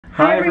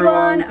Hi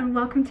everyone, and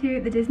welcome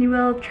to the Disney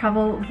World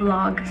travel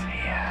vlog.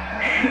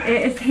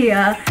 It is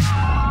here.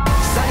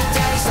 Sunny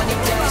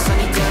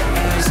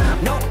days,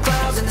 no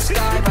clouds in the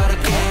sky, but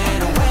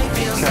again, away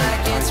feels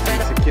like it's been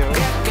a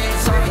decade.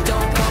 Sorry,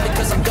 don't call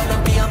because I'm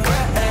gonna be on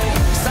break.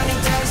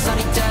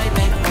 Sunny day,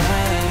 make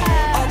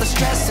rain. All the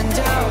stress and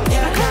doubt,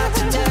 yeah, not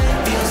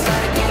today. Feels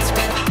like it's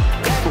been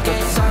a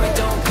decade. Sorry,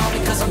 don't call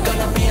because I'm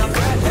gonna be on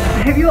break.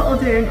 I hope you're all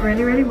doing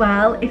really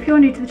well. If you're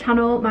new to the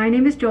channel, my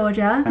name is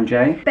Georgia. I'm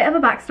Jay. Bit of a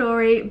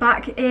backstory.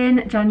 Back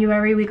in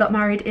January we got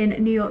married in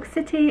New York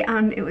City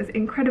and it was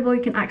incredible.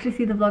 You can actually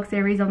see the vlog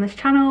series on this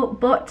channel,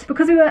 but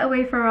because we were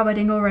away for our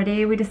wedding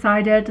already, we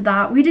decided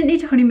that we didn't need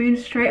to honeymoon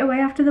straight away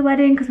after the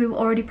wedding because we were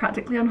already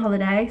practically on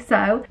holiday.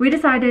 So we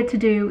decided to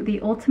do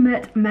the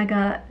ultimate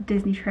mega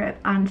Disney trip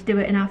and do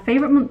it in our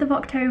favourite month of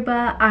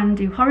October and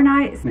do Horror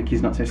Nights.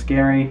 Mickey's Not So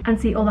Scary. And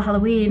see all the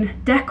Halloween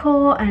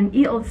decor and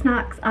eat all the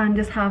snacks and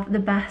just have the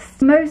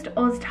best, most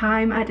us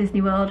time at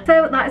Disney World.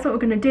 So that is what we're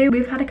gonna do.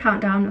 We've had a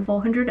countdown of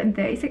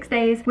 436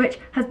 days, which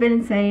has been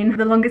insane.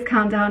 The longest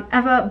countdown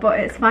ever, but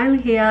it's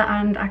finally here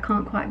and I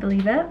can't quite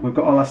believe it. We've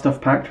got all our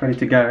stuff packed, ready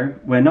to go.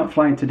 We're not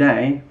flying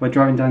today. We're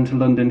driving down to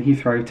London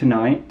Heathrow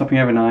tonight, stopping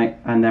overnight,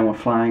 and then we're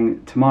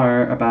flying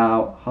tomorrow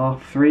about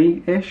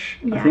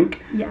 3:30ish, I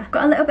think. Yeah,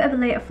 got a little bit of a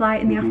later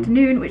flight in the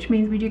afternoon, which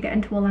means we do get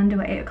into Orlando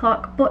at 8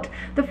 o'clock, but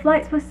the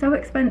flights were so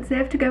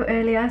expensive to go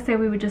earlier, so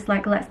we were just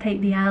like, let's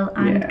take the L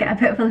and get a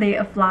bit of a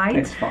later flight.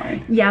 It's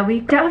fine. Yeah, we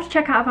don't have to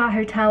check out of our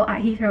hotel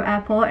at Heathrow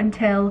Airport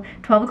until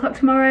 12 o'clock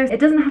tomorrow. It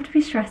doesn't have to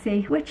be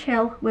stressy. We're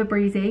chill, we're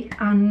breezy,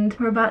 and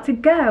we're about to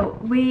go.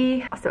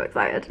 We are so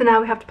excited. So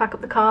now we have to pack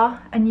up the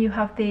car, and you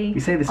have the You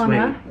say this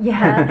honour. way.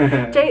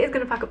 Yeah. Jay is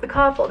going to pack up the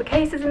car, put all the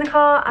cases in the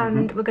car,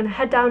 and we're going to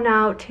head down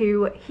now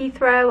to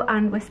Heathrow,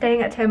 and we're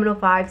staying at Terminal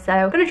 5, so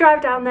I'm going to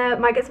drive down there,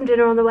 might get some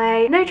dinner on the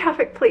way. No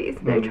traffic,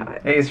 please. No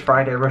traffic. It is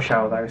Friday rush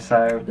hour though,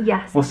 so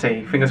yes, we'll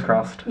see. Fingers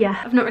crossed.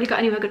 Yeah, I've not really got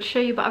anywhere good to show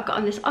you, but I've got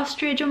on this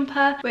Austria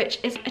jumper, which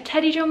is a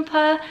teddy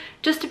jumper,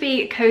 just to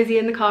be cozy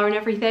in the car and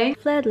everything.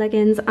 Flared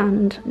leggings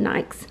and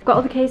Nikes. Got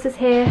all the cases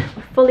here,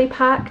 fully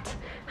packed,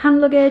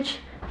 hand luggage,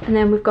 and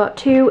then we've got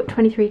two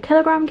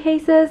 23kg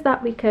cases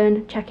that we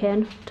can check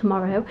in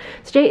tomorrow.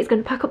 So Jay is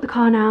going to pack up the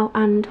car now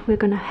and we're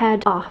going to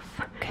head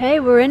off. Okay,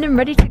 we're in and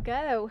ready to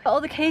go. Got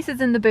all the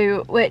cases in the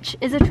boot, which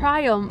is a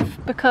triumph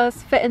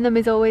because fitting them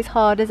is always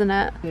hard, isn't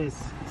it? It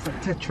is. It's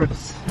like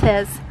Tetris.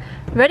 It is.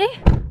 Ready?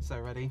 So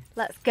ready.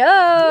 Let's go!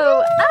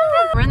 Ah!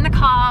 We're in the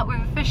car,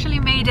 we've officially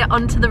made it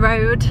onto the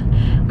road,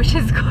 which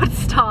is a good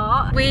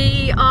start.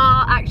 We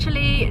are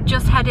actually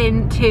just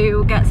heading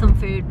to get some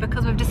food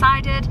because we've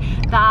decided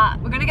that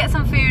we're gonna get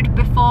some food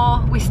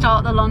before we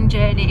start the long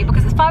journey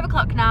because it's 5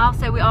 o'clock now,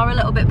 so we are a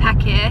little bit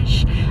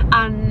peckish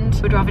and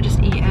we'd rather just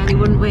eat early,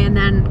 wouldn't we, and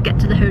then get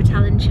to the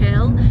hotel and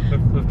chill.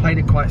 We've played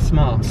it quite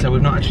smart, so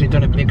we've not actually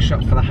done a big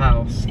shop for the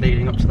house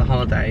leading up to the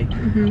holiday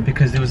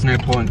because there was no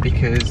point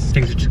because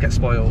things would just get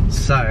spoiled.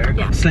 So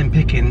slim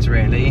pickings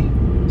really.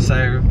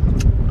 So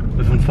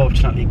we've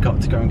unfortunately got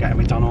to go and get a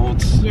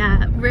McDonald's.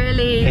 Yeah,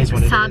 really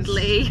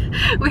sadly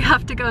we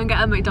have to go and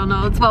get a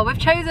McDonald's. Well, we've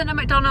chosen a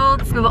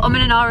McDonald's. We were umming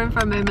and ahhing for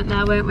a moment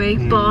there, weren't we?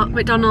 But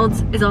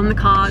McDonald's is on the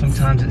cards.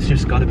 Sometimes it's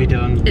just got to be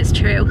done. It's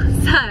true.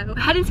 So we're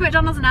heading to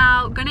McDonald's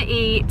now, gonna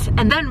eat,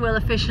 and then we'll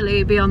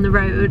officially be on the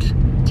road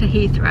to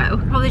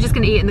Heathrow. Probably just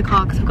gonna eat in the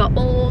car because we've got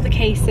all the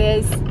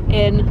cases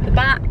in the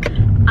back.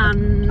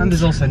 And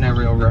there's also no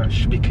real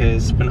rush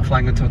because we're not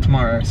flying until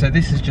tomorrow, so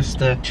this is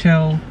just a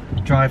chill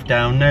drive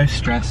down, no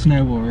stress,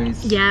 no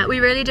worries. Yeah, we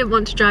really didn't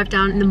want to drive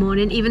down in the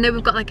morning, even though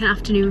we've got like an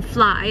afternoon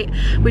flight.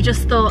 We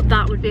just thought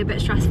that would be a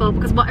bit stressful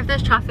because what if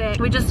there's traffic?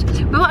 We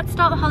wanted to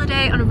start the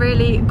holiday on a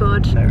really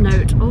good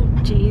note. Oh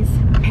geez,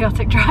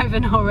 chaotic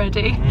driving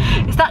already.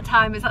 It's that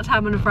time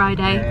on a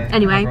Friday. Yeah,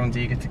 anyway, everyone's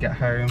eager to get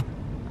home.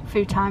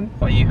 Food time.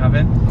 What are you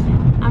having?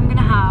 I'm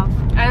gonna have,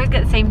 I always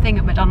get the same thing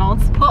at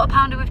McDonald's. Quarter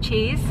pounder with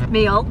cheese,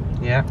 meal.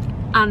 Yeah.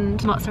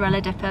 And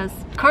mozzarella dippers.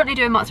 Currently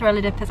doing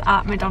mozzarella dippers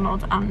at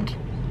McDonald's and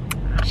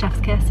Chef's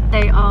Kiss.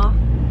 They are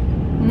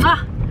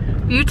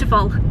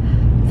beautiful.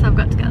 So I've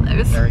got to get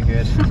those. Very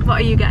good.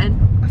 What are you getting?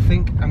 I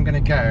think I'm gonna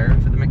go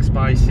for the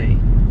McSpicy.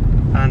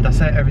 And I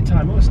say it every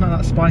time, oh, it's not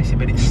that spicy,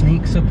 but it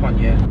sneaks up on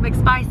you.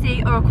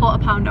 McSpicy or a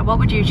quarter pounder, what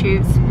would you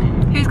choose?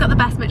 Who's got the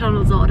best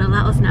McDonald's order?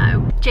 Let us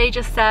know. Jay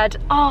just said,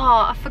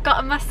 oh, I've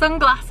forgotten my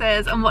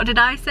sunglasses. And what did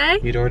I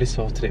say? You'd already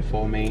sorted it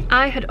for me.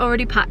 I had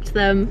already packed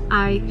them.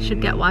 I should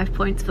get wife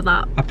points for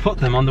that. I put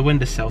them on the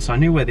windowsill so I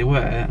knew where they were,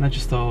 and I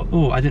just thought,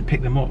 oh, I didn't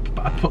pick them up,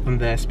 but I put them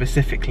there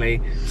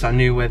specifically so I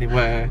knew where they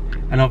were.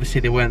 And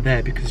obviously they weren't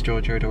there because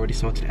Georgia had already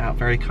sorted it out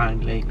very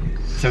kindly.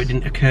 So it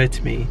didn't occur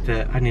to me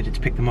that I needed to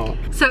pick them up.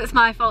 So it's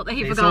my fault that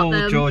he forgot them.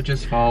 It's all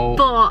Georgia's fault.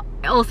 But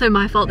also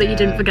my fault that you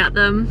didn't forget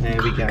them.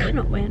 There we go.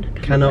 Cannot win.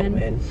 Cannot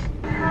win.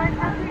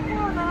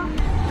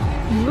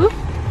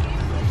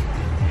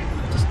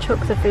 Just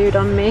chuck the food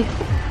on me.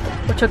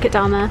 Or chuck it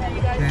down there.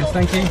 Yes,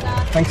 thank you.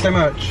 Thanks so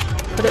much.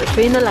 Put it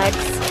between the legs.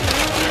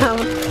 Down.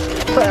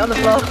 Put it on the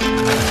floor.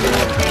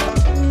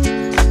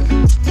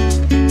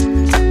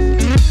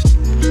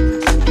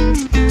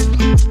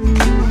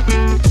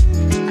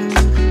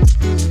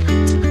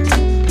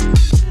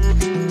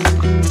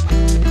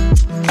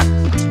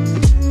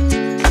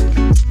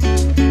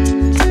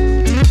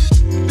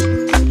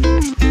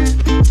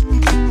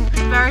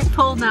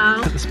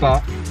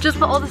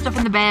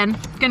 stuff in the bin.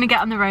 Gonna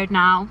get on the road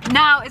now.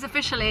 Now is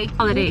officially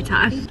holiday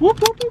time. Whoop,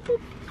 whoop, whoop,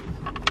 whoop.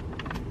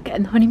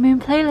 Getting the honeymoon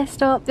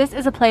playlist up. This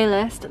is a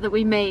playlist that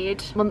we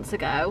made months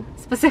ago,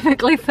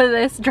 specifically for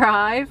this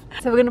drive.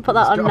 So we're gonna put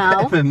that on now. It's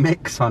got a bit of a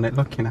mix on it,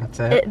 looking at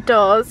it. It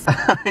does.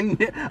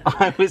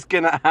 I was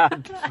gonna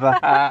add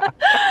that.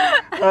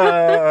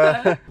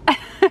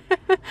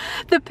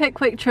 The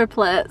Pickwick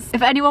triplets.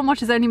 If anyone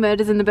watches Only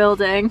Murders in the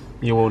Building,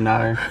 you all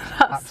know.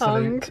 That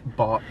Absolute song.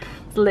 bop.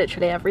 It's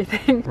literally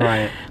everything.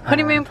 Right.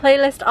 Honeymoon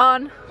playlist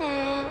on.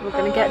 We're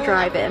gonna get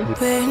driving.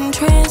 Playing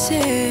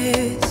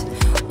trances,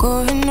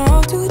 going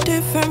all to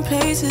different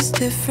places,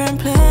 different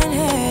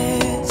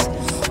planets.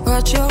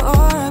 Watch your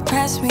aura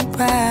pass me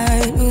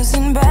by,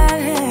 losing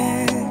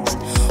balance.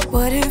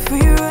 What if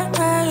we run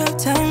out of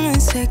time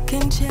and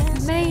second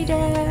chance? Made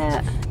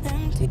it.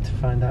 Need to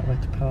find out where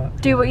to park.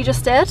 Do what you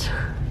just did.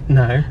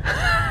 No.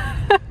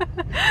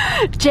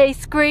 Jay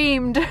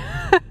screamed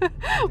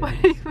when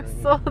he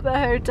saw the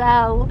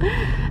hotel.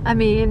 I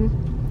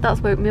mean,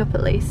 that's woke me up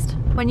at least.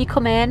 When you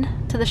come in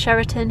to the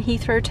Sheraton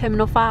Heathrow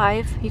Terminal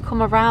 5, you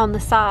come around the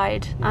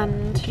side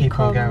and you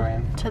come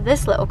to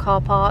this little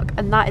car park,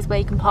 and that is where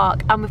you can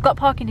park. And we've got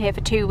parking here for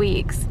 2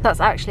 weeks.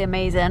 That's actually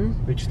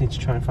amazing. We just need to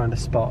try and find a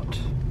spot.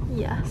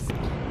 Yes.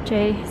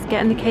 Jay is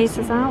getting the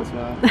cases out.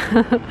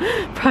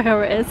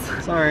 Priorities.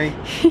 Sorry.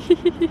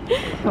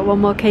 Got one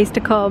more case to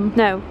come.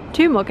 No,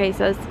 2 more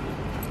cases.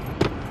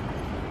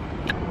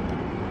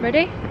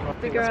 Ready?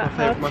 Figure out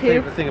how to. My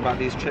favourite thing about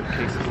these chip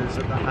cases is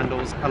that the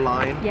handles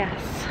align.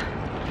 Yes.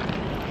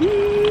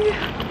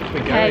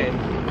 We're going.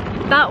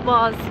 That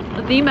was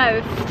the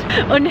most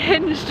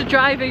unhinged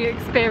driving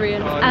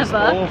experience ever.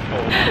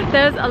 Awful.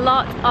 There's a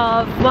lot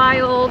of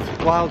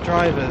wild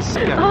drivers.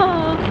 Yeah.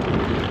 Oh,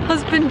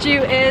 husband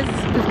duties.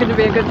 It's going to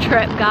be a good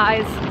trip,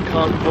 guys.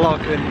 Can't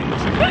vlog and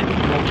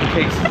multiple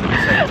cases at the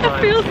same time.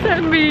 I feel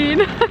so mean.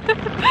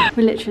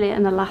 We're literally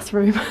in the last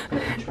room.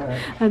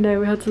 I know,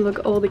 we had to look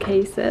at all the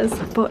cases,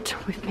 but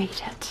we've made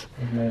it.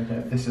 We've made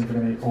it. This is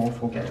going to be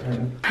awful getting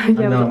in.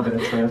 Yeah, now I'm going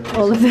to trip.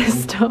 All of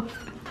this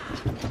stuff.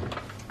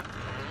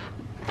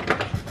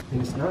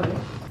 It's nice.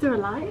 Is there a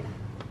light?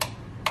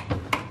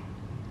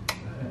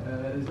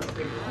 There's not a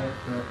big light,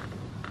 but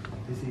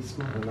there's these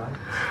smaller lights.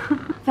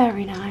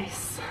 Very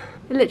nice.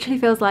 It literally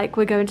feels like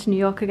we're going to New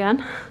York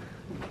again.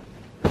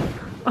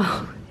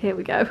 Oh, here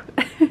we go.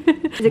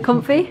 Is it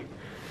comfy?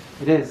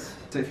 It is.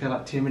 Does it feel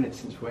like 2 minutes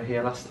since we were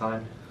here last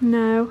time?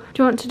 No.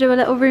 Do you want to do a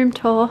little room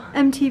tour?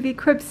 MTV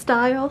Crib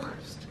style?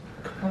 Just,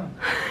 come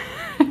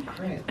on.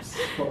 Cribs.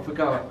 What have we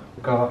got?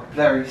 We've got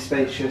very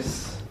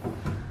spacious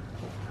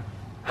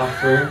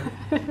bathroom.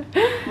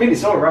 I mean,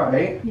 it's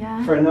alright.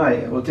 Yeah. For a night,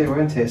 it will do,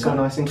 won't it? It's all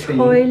nice and clean.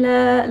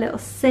 Toilet, a little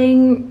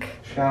sink.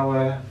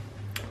 Shower.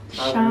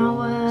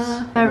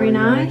 Shower. Very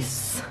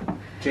nice.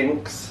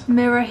 Jinx.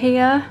 Mirror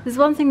here. There's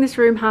one thing this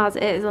room has,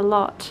 it is a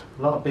lot.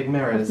 A lot of big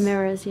mirrors. Of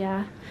mirrors,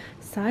 yeah.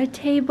 Side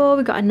table,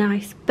 we've got a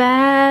nice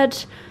bed.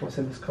 What's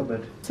in this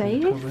cupboard?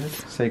 Safe.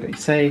 So you've got your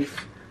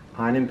safe,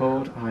 ironing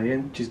board,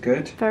 iron, which is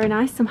good. Very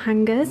nice, some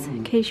hangers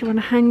in case you want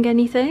to hang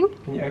anything.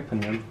 When you open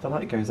them, the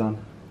light goes on.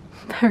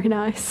 Very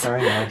nice.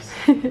 Very nice.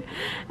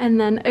 And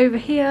then over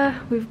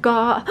here we've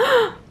got,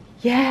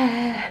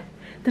 yeah,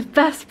 the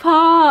best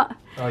part.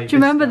 Oh, do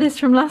you remember this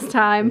from last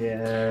time?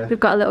 Yeah. We've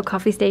got a little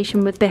coffee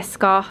station with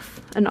Biscoff,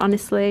 and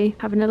honestly,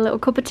 having a little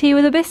cup of tea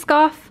with a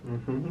Biscoff,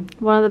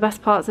 one of the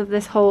best parts of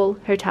this whole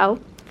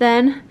hotel.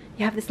 Then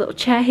you have this little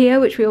chair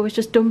here, which we always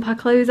just dump our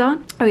clothes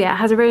on. Oh yeah, it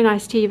has a really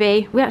nice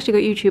TV. We actually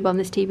got YouTube on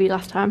this TV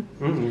last time.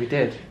 We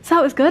did. So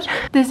that was good.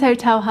 This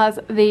hotel has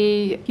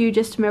the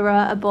hugest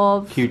mirror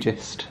above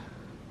Hugest.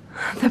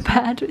 the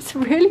bed. It's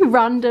really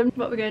random.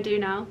 What we're going to do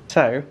now.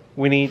 So,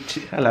 we need to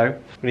go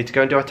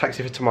and do our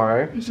taxi for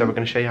tomorrow. So we're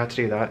going to show you how to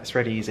do that. It's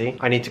really easy.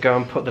 I need to go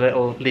and put the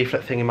little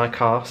leaflet thing in my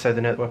car so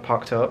they know that we're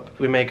parked up.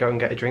 We may go and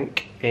get a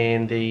drink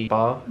in the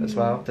bar as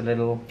well. The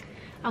little...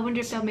 I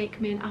wonder if they'll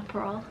make me an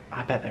Aperol.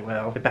 I bet they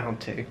will. They're bound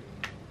to.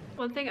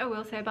 One thing I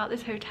will say about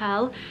this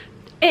hotel,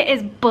 it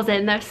is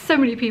buzzing. There's so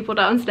many people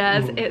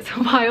downstairs. It's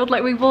wild.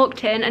 Like, we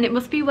walked in and it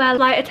must be where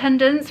flight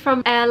attendants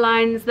from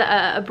airlines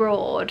that are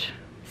abroad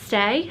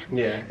stay.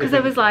 Yeah. Because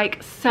there was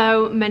like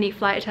so many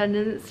flight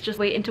attendants just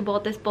waiting to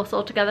board this bus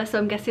altogether, so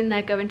I'm guessing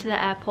they're going to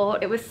the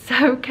airport. It was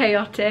so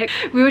chaotic.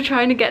 We were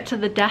trying to get to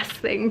the desk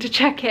thing to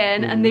check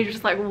in and they were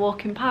just like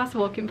walking past,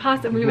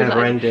 and we were Never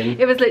like, ending.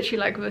 it was literally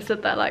like we were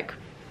stood there like,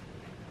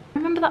 I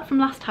remember that from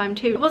last time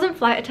too. It wasn't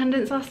flight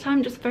attendants last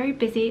time, just very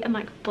busy and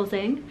like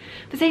buzzing.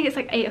 But saying it's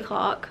like 8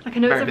 o'clock. Like I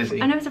know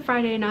it's a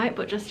Friday night,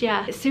 but just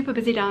yeah, it's super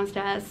busy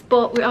downstairs.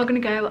 But we are gonna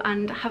go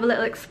and have a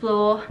little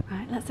explore.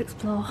 Right, let's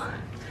explore.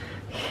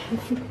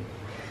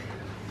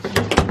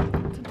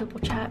 To double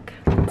check.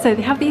 So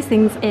they have these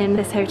things in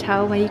this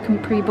hotel where you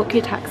can pre-book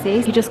your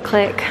taxis. You just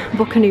click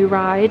book a new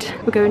ride.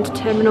 We're going to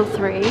Terminal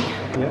 3.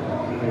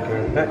 Yeah, we're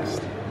going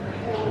next.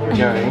 We're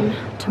going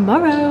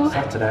tomorrow.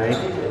 Saturday.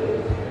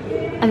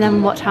 And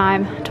then what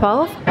time?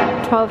 12?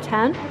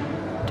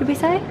 12:10? Did we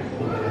say?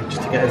 Yeah,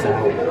 just to get us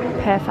out.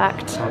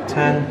 Perfect. About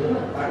 10.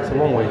 It's a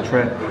long way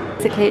trip.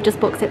 Basically it just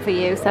books it for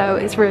you, so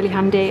it's really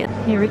handy.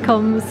 Here he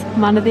comes,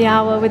 man of the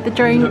hour with the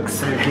drinks. Looks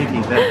so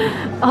giddy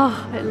there.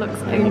 Oh, it looks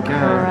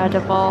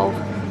incredible.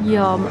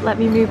 Yum. Let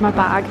me move my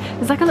bag.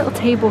 There's like a little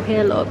table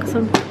here, look. So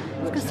I'm just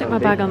gonna stick my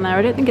bag on there.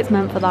 I don't think it's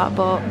meant for that,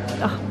 but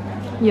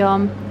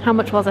yum. How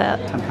much was it?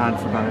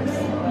 £10 for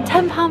both.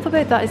 £10 for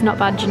both, that is not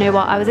bad. Do you know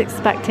what? I was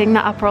expecting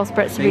that Aperol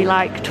Spritz to be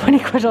like 20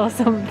 quid or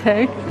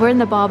something. We're in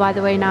the bar, by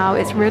the way, now.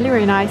 It's really,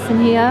 really nice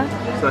in here.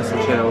 It's nice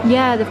and chill.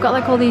 Yeah, they've got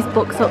like all these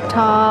books up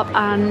top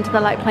and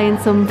they're like playing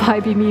some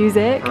vibey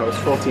music. Oh, it was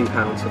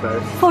 £14 for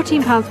both.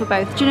 £14 for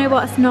both. Do you know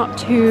what? It's not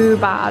too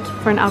bad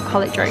for an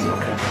alcoholic drink.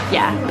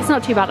 Yeah, it's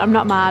not too bad. I'm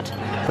not mad.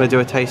 I'm gonna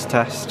do a taste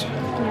test.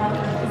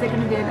 Yeah, is it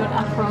going to be a good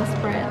Aperol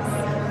Spritz?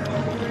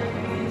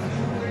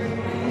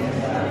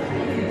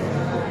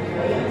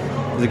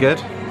 Is it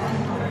good?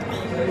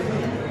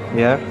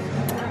 Yeah?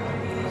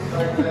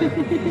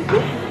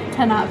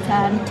 10 out of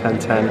 10.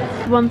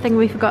 10/10. One thing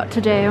we forgot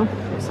to do.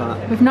 What's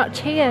that? We've not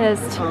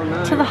cheersed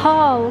no. to the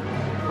hall.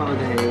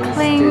 Holidays,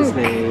 Clink.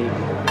 Disney.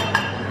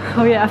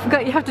 Oh yeah, I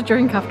forgot you have to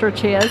drink after a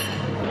cheers.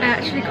 I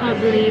actually can't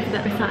believe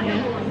that we're sat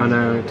here. I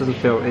know,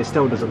 it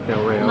still doesn't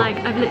feel real. Like,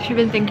 I've literally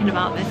been thinking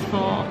about this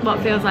for what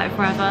feels like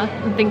forever.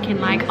 I'm thinking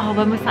like, oh,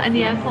 when we're sat in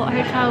the airport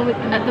hotel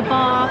at the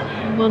bar,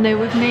 we'll know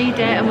we've made it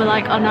and we're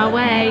like on our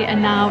way,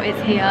 and now it's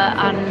here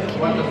and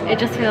it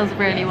just feels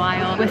really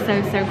wild. We're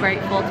so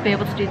grateful to be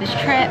able to do this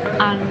trip,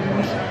 and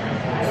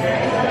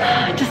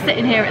just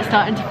sitting here it's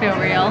starting to feel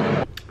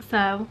real.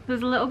 So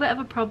there's a little bit of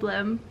a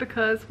problem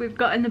because we've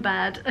got in the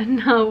bed and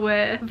now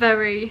we're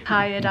very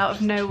tired out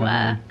of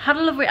nowhere. Had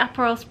a lovely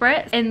Aperol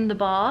Spritz in the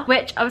bar,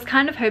 which I was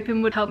kind of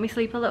hoping would help me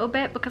sleep a little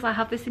bit, because I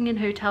have this thing in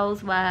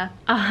hotels where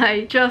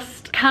I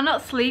just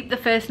cannot sleep the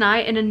first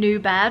night in a new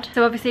bed.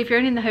 So obviously if you're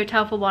only in the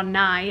hotel for one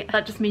night,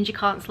 that just means you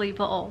can't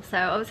sleep at all. So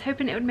I was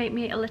hoping it would make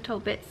me a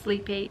little bit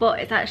sleepy, but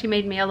it's actually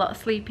made me a lot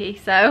sleepy.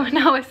 So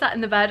now we're sat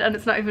in the bed and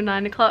it's not even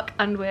 9 o'clock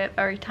and we're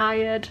very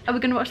tired. Are we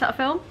gonna watch that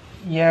film?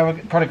 Yeah,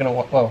 we're probably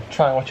gonna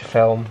try and watch a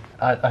film.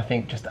 I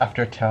think just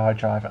after a 2-hour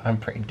drive, I'm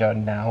pretty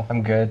done now.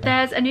 I'm good.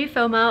 There's a new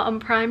film out on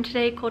Prime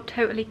today called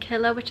Totally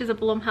Killer, which is a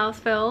Blumhouse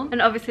film,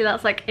 and obviously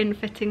that's like in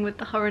fitting with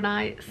the Horror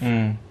Nights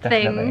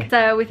thing.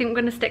 So we think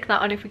we're gonna stick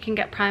that on if we can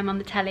get Prime on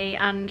the telly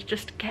and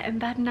just get in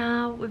bed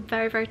now. We're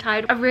very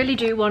tired. I really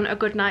do want a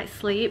good night's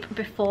sleep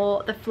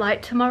before the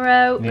flight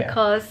tomorrow,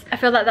 because I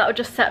feel like that would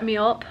just set me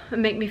up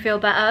and make me feel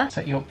better.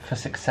 Set you up for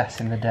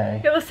success in the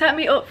day. It will set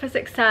me up for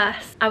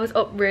success. I was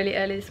up really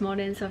early this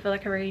morning, so I feel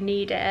like I really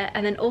need it.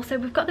 And then also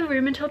we've got the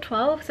room until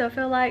 12, so I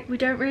feel like we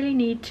don't really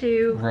need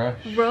to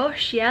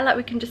rush. Yeah, like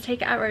we can just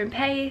take it at our own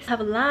pace, have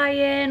a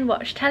lie-in,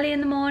 watch telly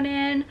in the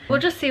morning. We'll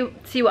just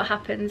see what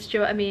happens. Do you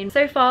know what I mean?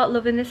 So far,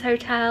 loving this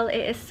hotel.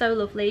 It is so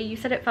lovely. You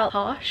said it felt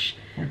posh.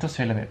 It does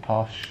feel a bit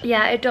posh.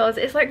 Yeah, it does.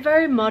 It's like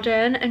very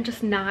modern and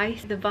just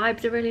nice. The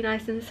vibes are really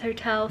nice in this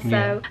hotel,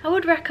 so I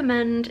would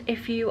recommend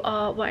if you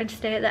are wanting to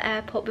stay at the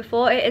airport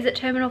before. It is at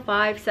Terminal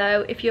 5,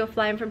 so if you're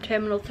flying from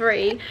Terminal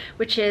 3,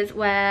 which is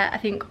where I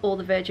think all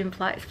the Virgin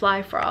flights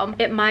fly from,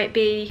 it might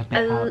be a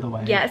bit out of the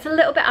way. Yeah, it's a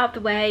little bit out of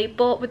the way,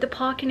 but with the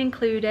parking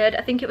included,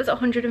 I think it was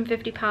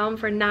 £150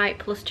 for a night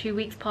plus 2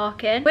 weeks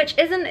parking, which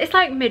isn't, it's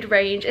like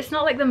mid-range. It's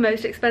not like the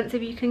most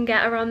expensive you can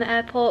get around the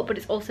airport, but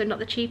it's also not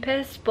the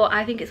cheapest. But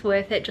I think it's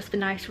worth it, just the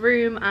nice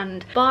room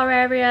and bar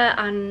area,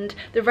 and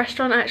the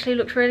restaurant actually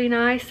looks really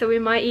nice, so we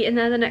might eat in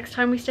there the next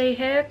time we stay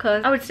here,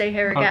 because I would stay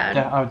here again.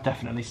 I would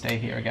definitely stay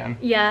here again.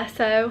 Yeah,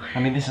 so I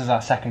mean, this is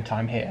our second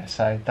time here,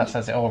 so that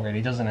says it all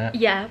really, doesn't it?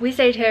 Yeah, we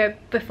stayed here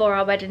before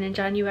our wedding in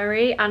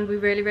January and we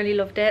really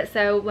loved it.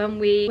 So when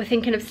we were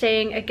thinking of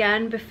staying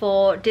again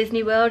before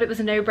Disney World, it was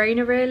a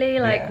no-brainer really.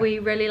 Like, we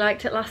really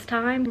liked it last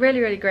time.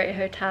 Really great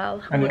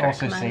hotel. And it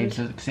also saves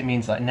us, because it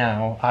means like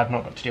now I've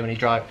not got to do any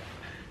drive.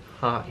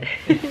 Hi.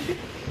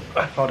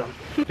 Hold on.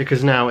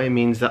 Because now it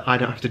means that I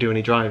don't have to do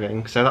any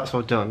driving, so that's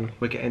all done.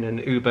 We're getting an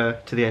Uber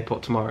to the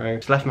airport tomorrow.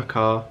 Just left my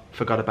car,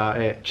 forgot about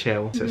it,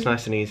 chill. So it's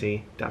nice and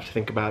easy, don't have to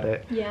think about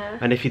it. Yeah.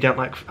 And if you don't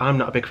like, I'm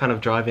not a big fan of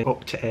driving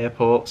up to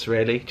airports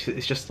really.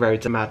 It's just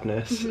roads of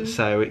madness.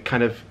 So it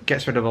kind of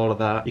gets rid of all of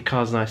that. Your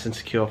car's nice and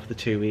secure for the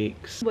 2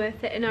 weeks.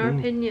 Worth it in our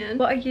opinion.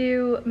 What are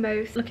you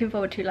most looking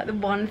forward to? Like the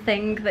one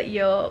thing that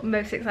you're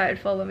most excited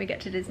for when we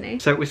get to Disney?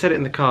 So we said it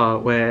in the car,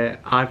 where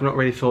I've not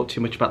really thought too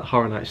much about the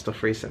Horror Night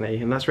stuff recently,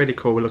 and that's really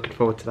cool. We're looking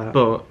forward to that.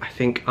 But I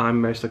think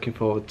I'm most looking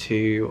forward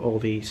to all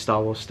the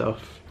Star Wars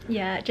stuff.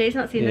 Yeah, Jay's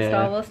not seen the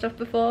Star Wars stuff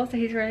before, so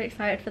he's really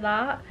excited for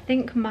that. I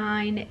think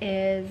mine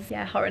is,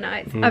 Horror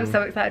Nights. I'm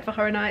so excited for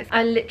Horror Nights.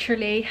 I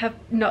literally have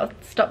not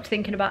stopped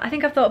thinking about, I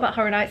think I've thought about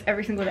Horror Nights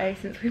every single day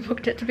since we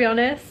booked it, to be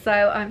honest. So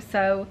I'm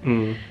so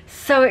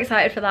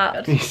excited for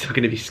that. You're still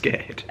going to be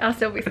scared. I'll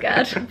still be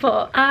scared,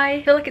 but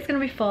I feel like it's going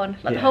to be fun.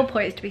 Like, the whole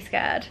point is to be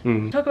scared.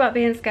 Talk about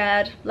being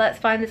scared. Let's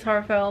find this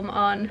horror film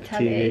on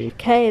telly.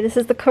 Okay, this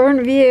is the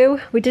current view.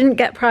 We didn't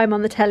get Prime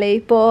on the telly,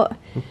 but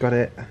we've got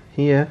it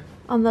here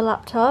on the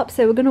laptop,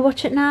 so we're gonna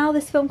watch it now.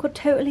 This film called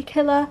Totally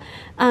Killer,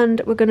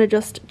 and we're gonna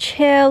just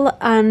chill,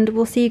 and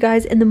we'll see you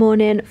guys in the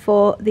morning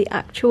for the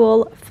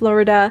actual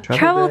Florida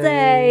travel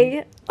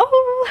day.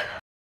 Oh,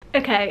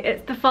 Okay,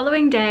 it's the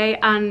following day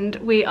and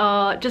we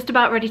are just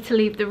about ready to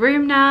leave the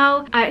room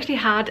now. I actually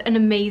had an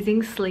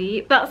amazing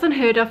sleep. That's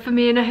unheard of for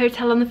me in a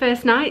hotel on the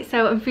first night,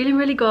 so I'm feeling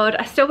really good.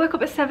 I still woke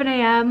up at 7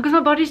 AM because my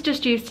body's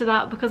just used to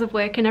that because of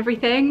work and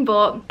everything,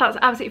 but that's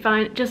absolutely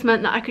fine. It just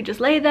meant that I could just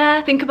lay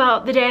there, think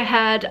about the day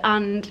ahead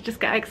and just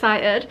get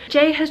excited.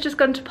 Jay has just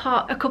gone to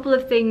put a couple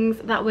of things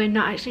that we're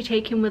not actually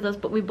taking with us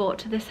but we bought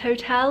to this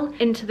hotel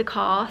into the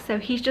car, so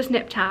he's just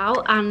nipped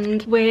out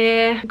and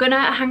we're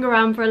gonna hang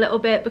around for a little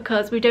bit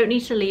because we don't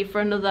need to leave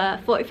for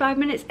another 45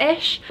 minutes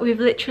ish.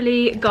 We've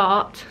literally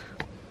got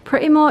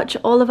pretty much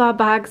all of our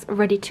bags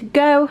ready to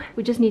go.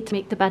 We just need to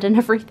make the bed and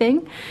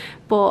everything,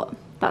 but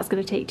that's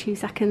going to take 2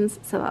 seconds,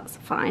 so that's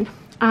fine.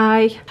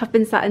 I have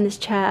been sat in this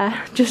chair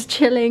just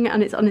chilling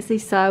and it's honestly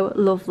so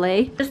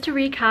lovely. Just to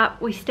recap,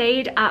 we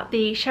stayed at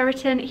the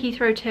Sheraton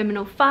Heathrow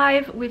Terminal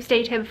 5. We've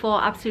stayed here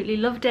before, absolutely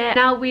loved it.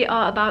 Now we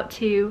are about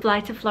to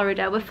fly to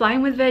Florida. We're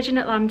flying with Virgin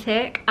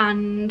Atlantic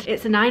and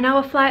it's a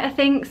 9-hour flight I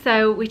think,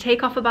 so we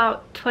take off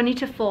about 20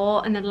 to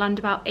 4 and then land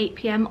about 8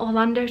 PM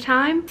Orlando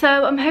time.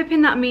 So I'm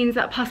hoping that means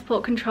that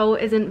passport control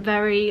isn't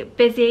very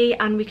busy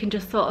and we can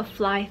just sort of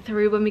fly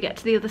through when we get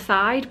to the other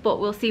side, but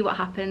we'll see what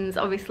happens.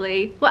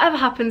 Obviously, whatever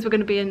happens, we're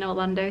going to be in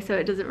Orlando, so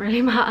it doesn't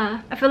really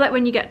matter. I feel like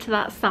when you get to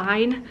that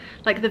sign,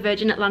 like the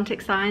Virgin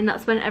Atlantic sign,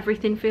 that's when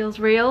everything feels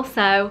real,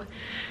 so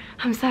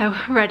I'm so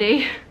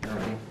ready.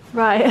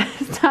 Right,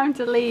 it's time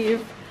to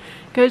leave.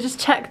 Go just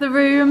check the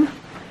room,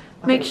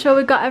 make sure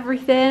we've got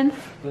everything.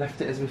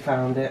 Left it as we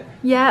found it.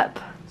 Yep.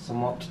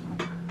 Somewhat.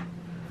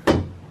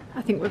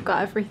 I think we've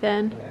got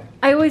everything. Yeah.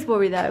 I always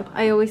worry though.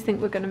 I always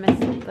think we're going to miss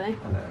something.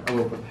 I know. I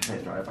will put the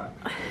hairdryer back.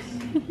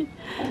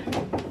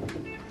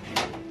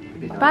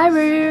 Nice. Bye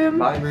room.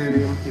 Bye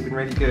room. You've been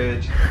really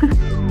good.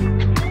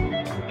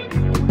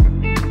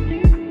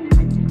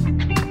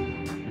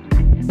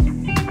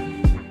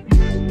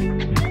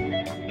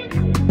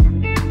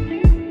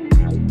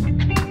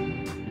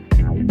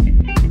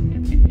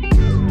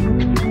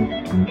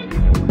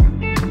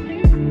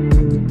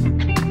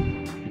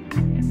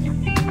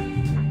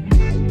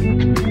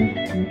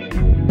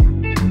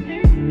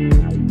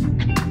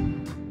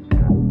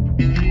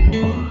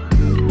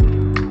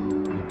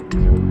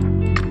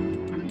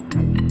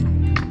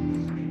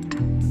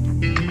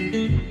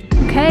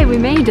 Okay, we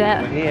made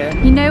it. Here.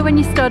 You know when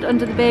you stood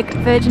under the big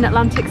Virgin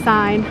Atlantic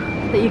sign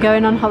that you're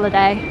going on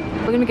holiday?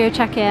 We're gonna go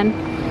check in.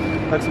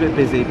 Looks a bit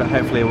busy, but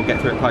hopefully we'll get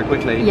through it quite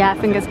quickly. Yeah,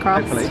 fingers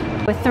crossed.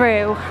 Hopefully. We're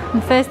through.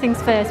 And first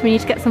things first, we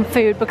need to get some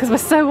food because we're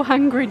so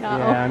hungry now.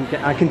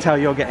 Yeah, I can tell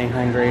you're getting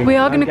hungry. We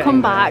are going to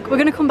come back. We're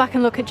going to come back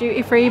and look at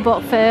duty free,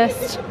 but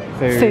first,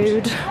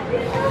 food.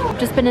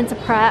 Just been into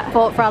Pret,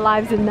 fought for our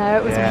lives in there.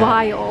 It was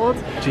wild.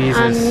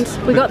 Jesus.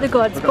 And we got the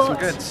goods, We've got some but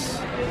goods.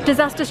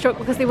 disaster struck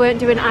because they weren't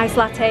doing iced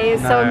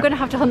lattes, so I'm going to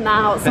have to hunt that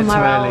out somewhere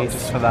too else. early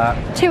just for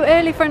that. Too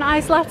early for an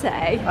iced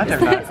latte? I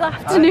don't know. It's the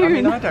afternoon. I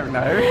mean, I don't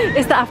know.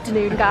 It's the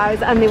afternoon,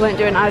 guys, and they weren't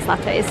doing iced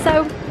lattes,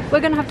 so we're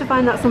going to have to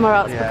find that somewhere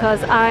else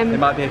because It I'm...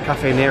 might be a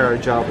Cafe Nero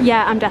job.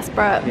 Yeah, I'm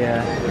desperate.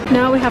 Yeah.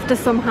 Now we have to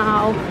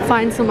somehow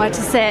find somewhere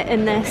to sit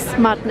in this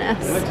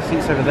madness. Loads of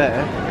seats over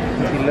there.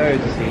 There'll be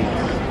loads of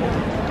seats.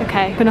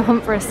 Okay, gonna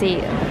hunt for a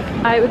seat.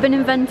 Alright, we've been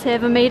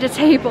inventive and made a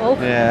table.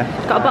 Yeah.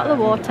 Got a bottle of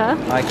water.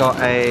 I got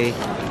a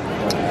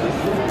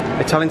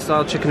Italian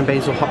style chicken and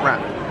basil hot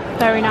wrap.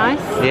 Very nice.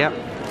 Yep.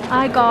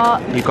 I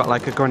got... You got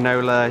like a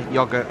granola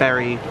yogurt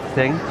berry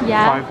thing.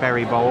 Yeah.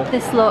 5-berry bowl.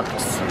 This looked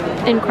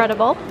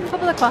incredible. A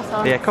couple of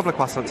croissants. Yeah, a couple of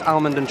croissants.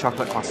 Almond and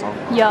chocolate croissant.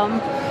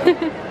 Yum.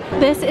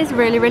 This is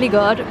really, really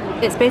good.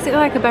 It's basically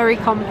like a berry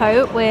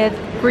compote with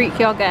Greek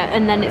yogurt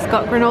and then it's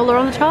got granola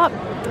on the top.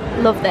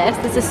 Love this.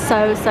 This is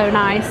so, so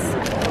nice.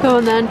 Go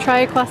on then, try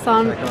a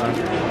croissant.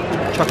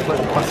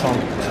 Chocolate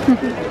croissant.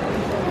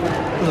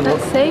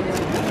 Let's see.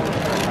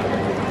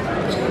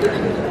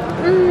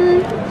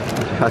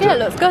 Yeah, it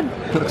looks good.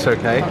 It looks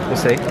okay. We'll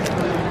see.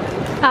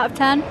 Out of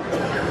 10?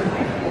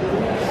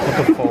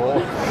 Like a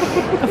 4.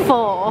 A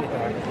 4?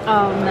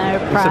 Oh no,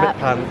 It's a Pret. bit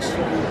pants.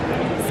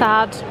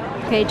 Sad.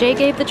 Okay, Jay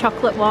gave the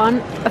chocolate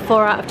one a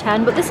 4 out of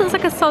 10, but this looks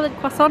like a solid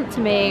croissant to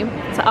me.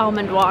 It's an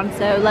almond one,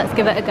 so let's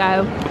give it a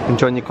go.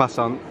 Enjoying your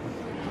croissant?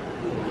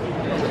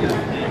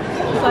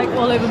 It's like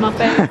all over my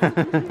face.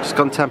 Just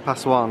gone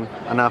 1:10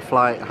 and our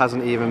flight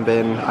hasn't even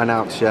been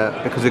announced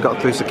yet because we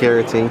got through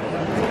security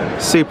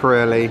super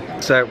early.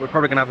 So we're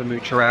probably gonna have a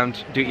mooch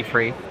around duty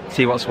free,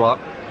 see what's what.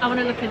 I want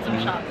to look in some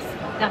shops,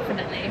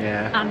 definitely.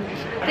 Yeah. And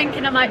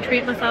thinking I might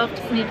treat myself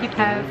to a sneaky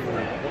pair of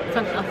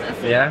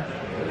sunglasses. Yeah?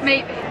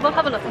 Maybe. We'll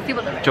have a look, we'll see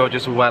what they're. George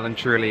is well and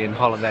truly in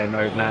holiday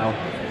mode now.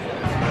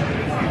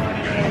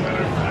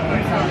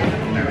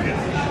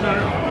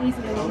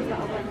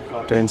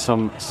 Doing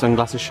some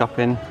sunglasses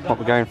shopping, what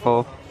we're going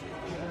for.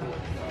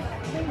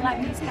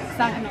 Like these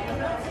hexagonal.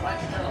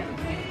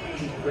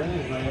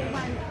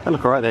 They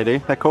look alright, they do,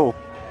 they're cool.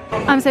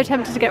 I'm so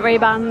tempted to get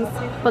Ray-Bans,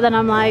 but then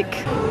I'm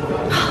like,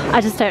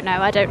 I just don't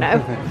know, I don't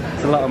know.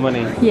 It's a lot of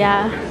money.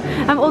 Yeah.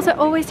 I'm also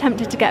always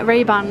tempted to get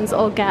Ray-Bans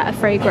or get a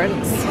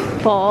fragrance,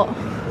 but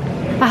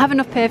I have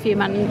enough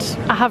perfume and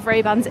I have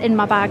Ray-Bans in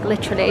my bag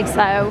literally,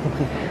 so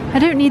I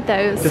don't need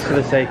those. Just for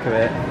the sake of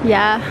it.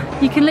 Yeah,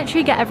 you can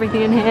literally get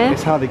everything in here.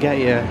 It's how they get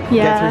you. Yeah.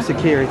 Get through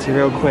security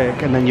real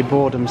quick and then your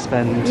boredom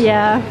spend.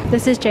 Yeah,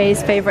 this is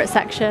Jay's favourite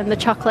section, the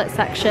chocolate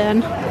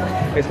section.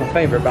 It's my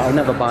favourite, but I'll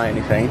never buy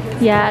anything.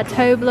 Yeah,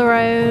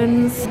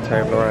 Toblerones.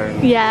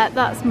 Toblerone. Yeah,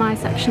 that's my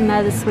section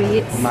there, the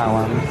sweets.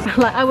 Malams.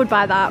 Like, I would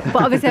buy that,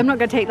 but obviously I'm not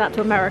going to take that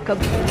to America.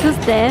 Does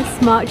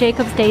this Marc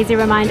Jacobs Daisy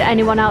remind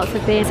anyone else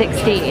of being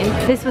 16?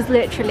 This was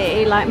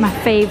literally like my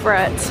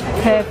favourite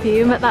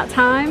perfume at that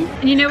time.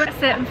 And you know when a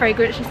certain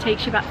fragrance just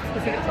takes you back to a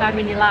specific time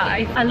in your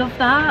life? I love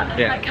that.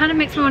 Yeah. It kind of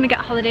makes me want to get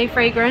a holiday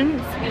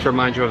fragrance. To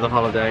remind you of the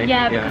holiday.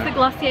 Yeah, because the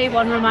Glossier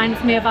one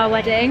reminds me of our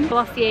wedding,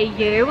 Glossier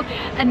You.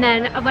 And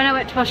then when I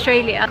went to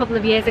Australia a couple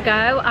of years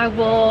ago, I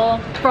wore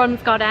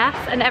Bronze Goddess,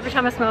 and every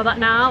time I smell that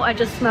now, I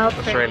just smell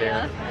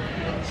Australia.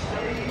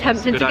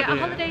 Tempting to get a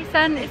holiday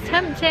scent, it's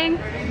tempting.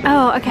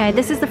 Oh, okay,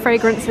 this is the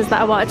fragrances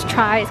that I wanted to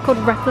try. It's called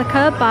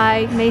Replica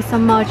by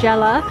Maison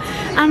Margiela,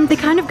 and they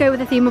kind of go with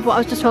the theme of what I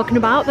was just talking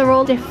about. They're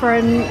all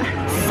different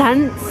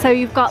scents. So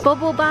you've got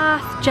bubble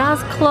bath, jazz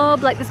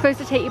club, like they're supposed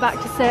to take you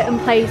back to certain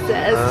places.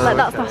 Like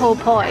that's the whole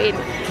point.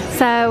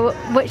 So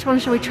which one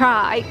shall we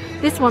try?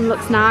 This one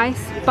looks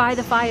nice, by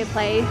the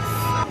fireplace.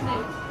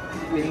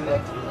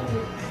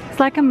 It's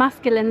like a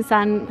masculine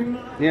scent.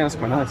 Yeah, that's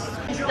quite nice.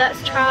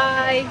 Let's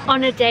try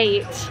On a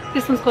Date.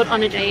 This one's called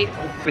On a Date.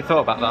 We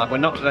thought about that. We're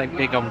not like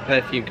big on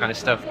perfume kind of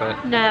stuff,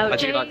 but no, I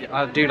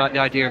do like the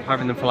idea of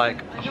having them for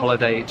like a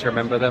holiday to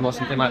remember them or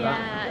something like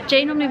that.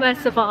 Jay normally wears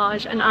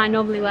Sauvage and I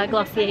normally wear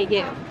Glossier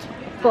You,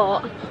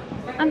 but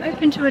I'm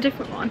open to a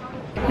different one.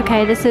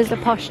 Okay, this is the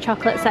posh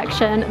chocolate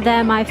section.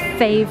 They're my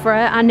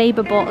favourite. Our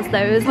neighbour bought us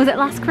those. Was it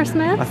last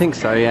Christmas? I think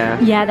so, yeah.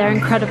 Yeah, they're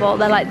incredible.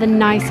 They're like the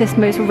nicest,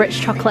 most rich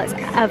chocolates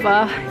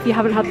ever. If you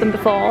haven't had them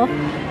before.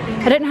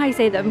 I don't know how you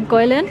say them.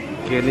 Goylan?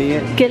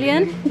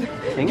 Gillian?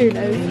 Who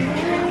knows?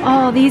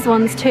 Oh, these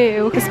ones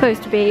too are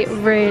supposed to be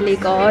really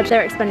good.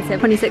 They're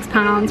expensive,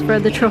 £26 for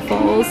the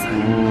truffles.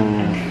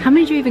 How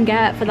many do you even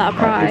get for that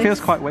price? It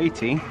feels quite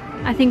weighty.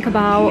 I think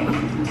about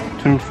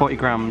 240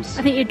 grams.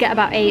 I think you'd get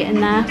about 8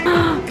 in there.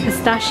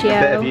 Pistachio.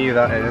 A bit of you,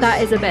 that is.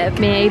 That is a bit of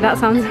me. That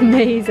sounds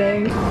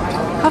amazing.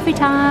 Coffee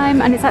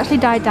time, and it's actually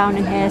died down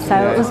in here, so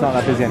yeah, it's not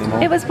that busy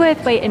anymore. It was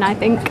worth waiting, I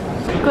think.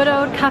 Good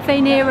old Cafe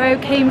Nero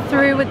came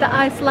through with the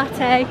iced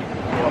latte.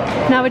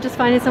 Now we're just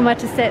finding somewhere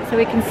to sit so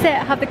we can sit,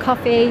 have the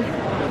coffee.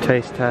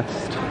 Taste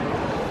test.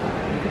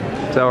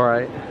 It's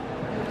alright.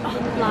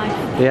 Oh,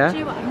 life. Yeah? Do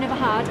you know what? I've never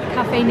had a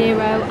Cafe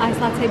Nero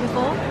iced latte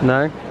before.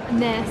 No?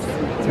 And this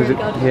is really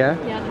good. Yeah?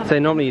 So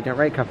normally you don't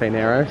rate Cafe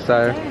Nero,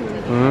 so...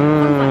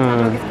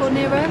 It's called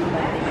Nero.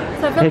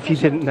 So I feel if you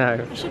didn't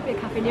know. I should be a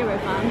Cafe Nero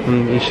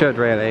fan. You should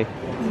really.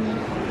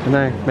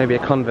 No, maybe a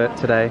convert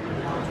today.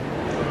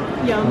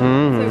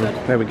 Yum. So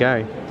good. There we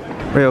go.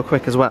 Real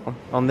quick as well,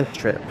 on this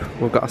trip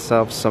we've got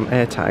ourselves some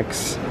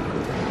AirTags,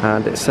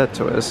 and it said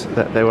to us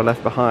that they were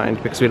left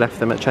behind because we left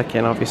them at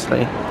check-in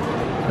obviously,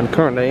 and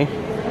currently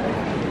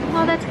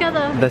oh, they're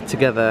together. They're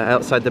together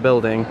outside the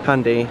building.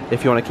 Handy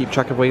if you want to keep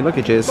track of where your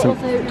luggage is. But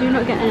also, do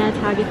not get an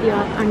AirTag if you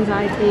have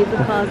anxiety,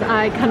 because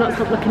I cannot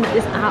stop looking at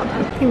this app.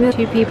 I think there's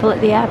two people at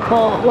the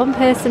airport. One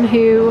person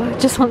who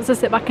just wants to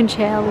sit back and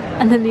chill,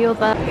 and then the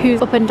other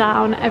who's up and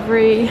down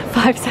every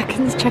 5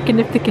 seconds checking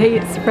if the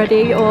gate's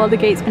ready or the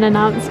gate's been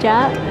announced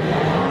yet.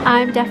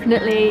 I'm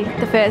definitely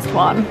the first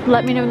one.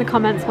 Let me know in the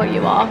comments what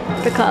you are,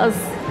 because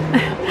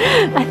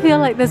I feel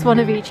like there's one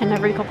of each in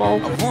every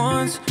couple. I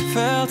once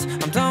felt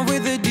I'm done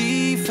with the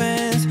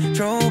defense.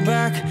 Drove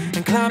back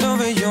and climbed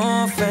over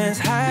your fence.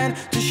 Had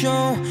to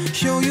show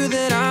you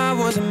that I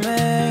was a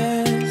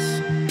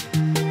mess.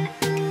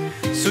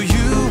 So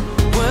you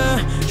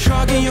were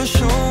shrugging your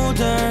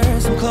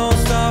shoulders. I'm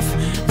closed off.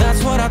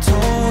 That's what I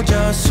told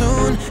you.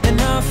 Soon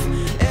enough,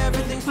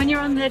 everything's... When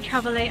you're on the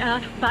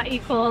travelator, that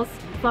equals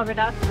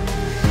Florida.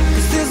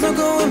 'Cause there's no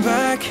going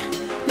back.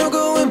 No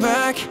going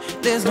back,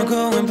 there's no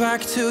going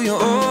back to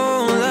your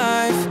old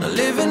life. Not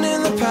living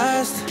in the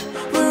past,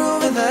 we're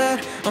over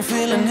that. I'm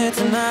feeling it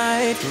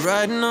tonight,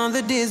 riding on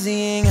the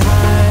dizzying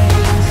heights.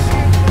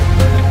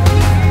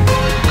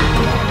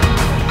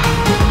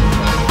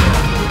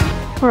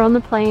 We're on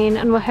the plane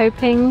and we're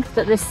hoping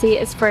that this seat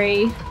is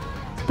free.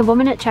 The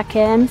woman at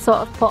check-in sort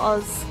of put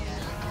us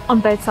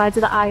on both sides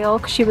of the aisle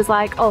because she was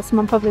like, oh,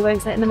 someone probably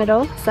won't sit in the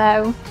middle,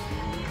 so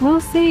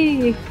we'll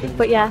see.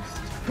 But yeah,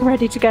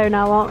 ready to go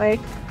now, aren't we?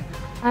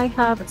 I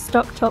have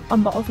stocked up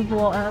on bottles of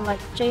water, like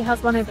Jay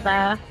has one over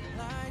there,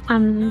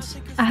 and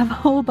I have a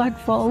whole bag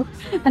full,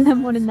 and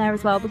then one in there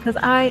as well, because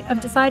I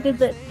have decided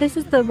that this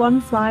is the one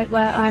flight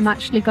where I'm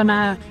actually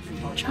gonna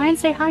try and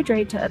stay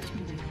hydrated.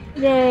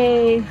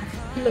 Yay!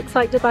 Looks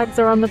like the bags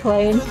are on the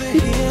plane.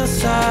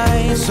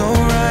 It's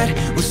alright,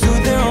 we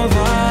stood there all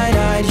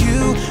wide-eyed,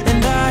 you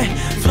and I,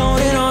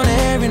 floating on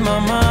air in my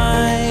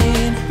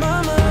mind.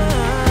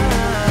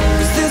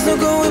 'Cause there's no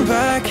going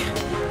back,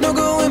 no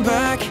going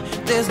back.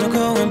 There's no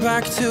going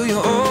back to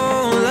your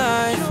old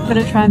life. I'm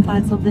gonna try and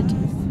find something to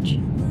watch.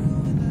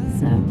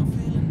 So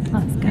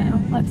let's go.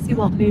 Let's see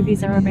what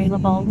movies are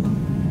available.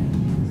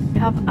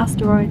 have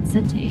Asteroid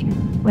City,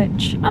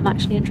 which I'm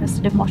actually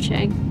interested in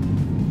watching.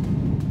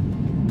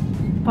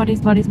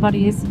 Bodies, Bodies,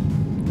 Bodies.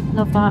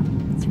 Love that.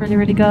 It's really,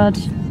 really good.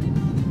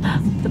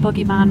 The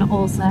Boogeyman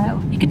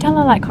also. You can tell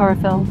I like horror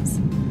films.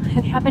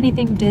 If you have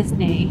anything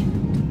Disney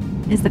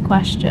is the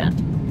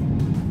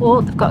question.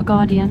 Or they've got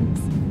Guardians.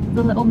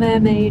 The Little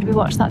Mermaid, we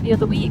watched that the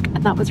other week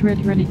and that was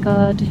really, really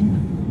good.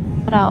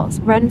 What else?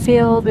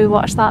 Renfield, we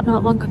watched that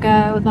not long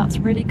ago. That's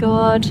really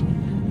good.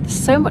 There's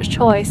so much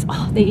choice.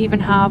 Oh, they even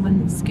have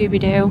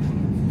Scooby-Doo.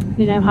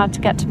 You know how to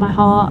get to my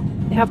heart.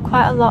 They have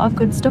quite a lot of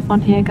good stuff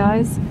on here,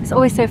 guys. It's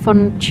always so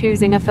fun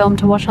choosing a film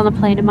to watch on the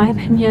plane, in my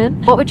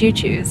opinion. What would you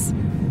choose?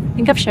 I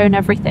think I've shown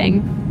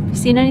everything. Have you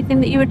seen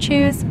anything that you would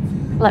choose?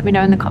 Let me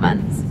know in the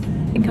comments.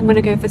 I think I'm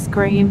gonna go for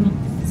Scream.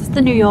 Is this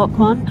the New York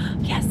one?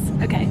 Yes,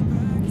 okay.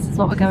 This is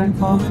what we're going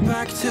for.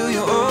 Back to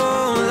your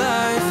old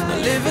life, not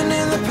living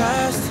in the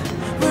past.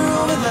 We're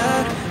over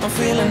that, I'm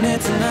feeling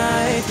it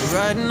tonight.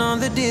 Riding on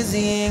the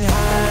dizzying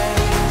highs.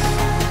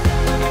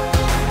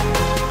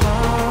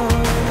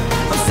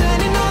 I'm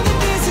standing on the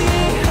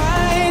dizzying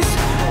highs.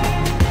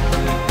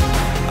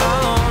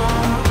 I'm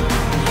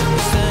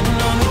standing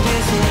on the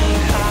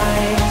dizzying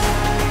highs.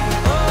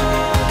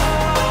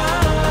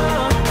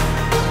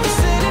 I'm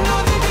standing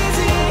on the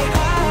dizzying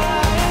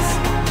highs.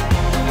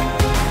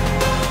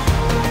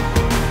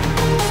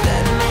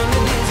 Standing on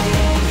the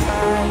dizzying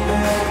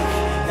highs.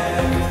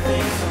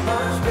 Everything's so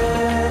much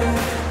better.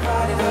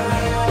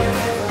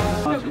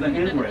 The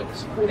handrails.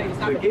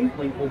 The gate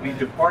link will be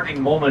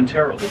departing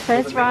momentarily.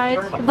 First ride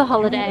of the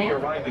holiday.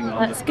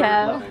 Let's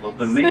go.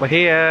 We're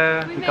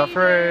here, we got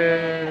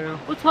through.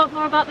 We'll talk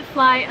more about the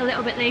flight a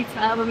little bit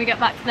later when we get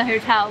back to the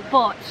hotel,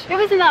 but it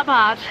wasn't that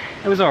bad.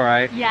 It was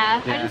alright.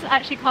 Yeah, I just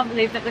actually can't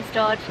believe that we're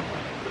stood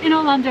in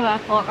Orlando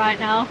Airport right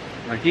now.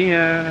 We're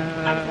here.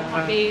 I'm so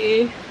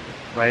happy.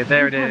 Right,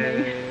 there it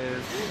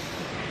is.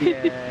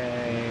 Yay.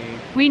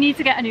 We need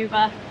to get an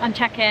Uber and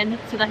check in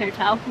to the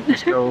hotel.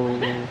 Let's go.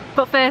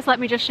 But first, let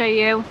me just show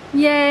you.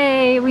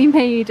 Yay, we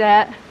made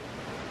it.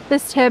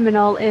 This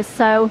terminal is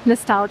so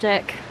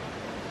nostalgic.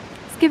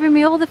 It's giving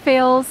me all the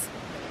feels.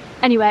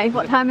 Anyway,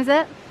 what time is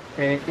it?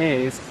 It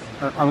is,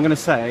 I'm going to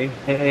say,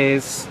 it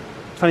is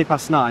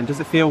 9:20. Does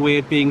it feel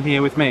weird being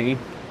here with me?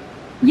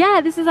 Yeah,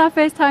 this is our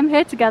first time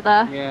here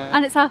together. Yeah.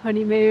 And it's our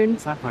honeymoon.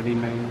 It's our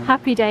honeymoon.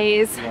 Happy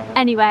days. Yeah.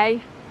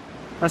 Anyway.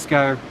 Let's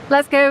go.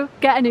 Let's go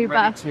get an Uber.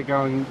 Ready to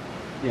go and,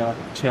 yeah,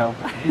 chill.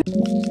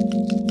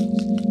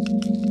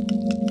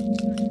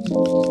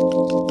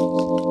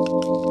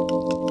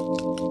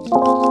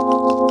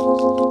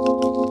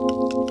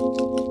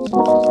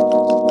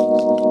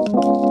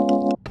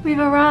 We've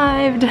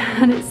arrived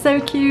and it's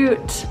so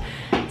cute.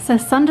 It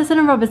says Sanderson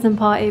and Robinson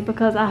party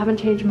because I haven't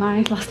changed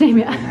my last name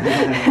yet.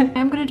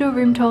 I'm gonna do a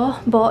room tour,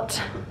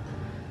 but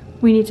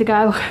we need to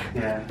go.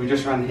 Yeah, we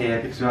just ran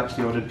here because we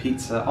actually ordered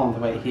pizza on the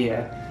way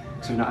here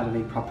because we've not had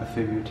any proper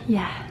food.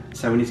 Yeah.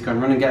 So we need to go and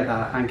run and get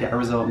that and get our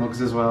resort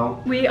mugs as well.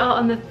 We are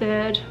on the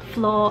 3rd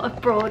floor of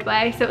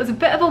Broadway, so it was a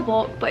bit of a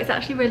walk, but it's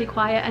actually really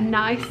quiet and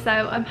nice, so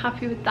I'm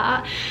happy with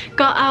that.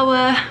 Got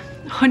our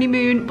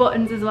honeymoon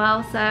buttons as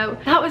well, so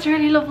that was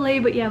really lovely.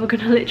 But yeah, we're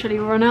gonna literally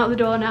run out the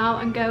door now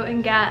and go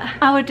and get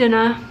our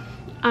dinner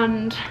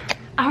and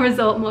our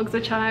resort mugs,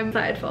 which I'm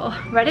excited for.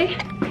 Ready?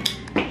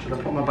 Should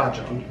I put my badge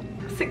on?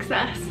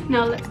 Success.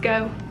 Now let's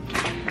go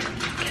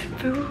get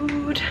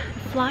food.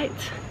 The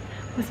flight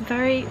was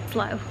very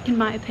slow, in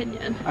my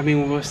opinion. I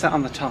mean, we were sat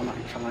on the tarmac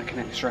for like an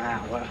extra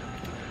hour.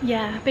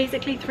 Yeah,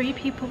 basically 3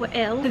 people were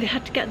ill, so they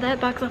had to get their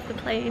bags off the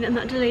plane, and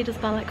that delayed us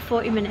by like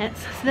 40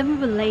 minutes. So then we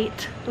were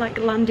late, like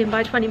landing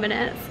by 20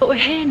 minutes. But we're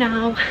here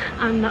now,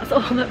 and that's all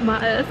that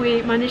matters.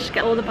 We managed to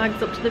get all the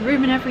bags up to the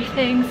room and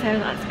everything, so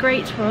that's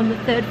great. We're on the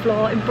 3rd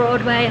floor in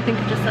Broadway. I think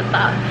I just said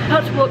that.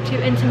 About to walk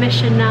to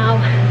intermission now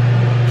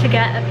to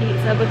get a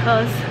pizza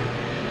because...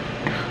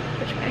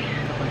 which way?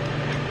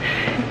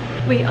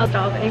 We are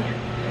starving.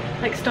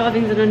 Like,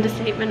 starving's an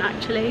understatement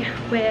actually.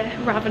 We're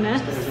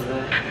ravenous.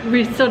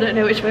 We still don't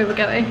know which way we're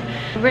going.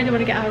 I really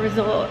want to get our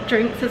resort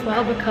drinks as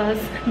well because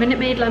Minute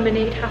Maid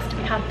lemonade has to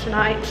be had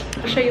tonight.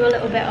 I'll show you a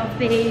little bit of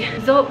the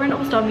resort. We're in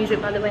All-Star Music,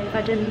 by the way, if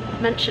I didn't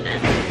mention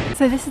it.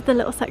 So this is the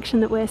little section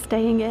that we're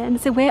staying in.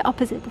 So we're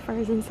opposite the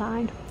Frozen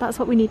sign. That's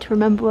what we need to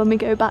remember when we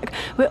go back.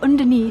 We're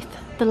underneath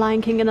the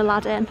Lion King and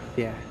Aladdin.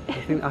 Yeah, I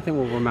think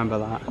we'll remember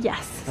that.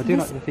 Yes. I do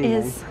like the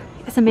theme.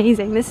 It's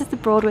amazing. This is the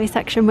Broadway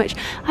section, which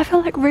I feel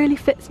like really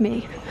fits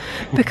me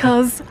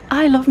because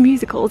I love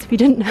musicals, if you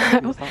didn't know.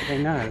 It's like they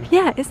know.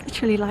 Yeah, it's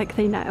literally like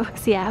they know.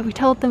 So yeah, we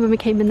told them when we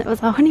came in that it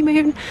was our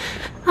honeymoon,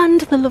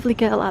 and the lovely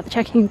girl at the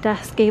check-in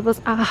desk gave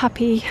us our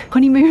happy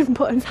honeymoon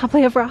buttons,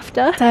 happily ever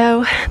after.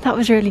 So that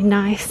was really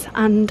nice,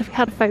 and we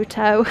had a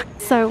photo.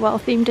 So well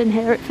themed in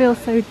here. It feels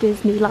so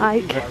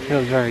Disney-like. It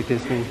feels very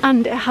Disney.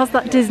 And it has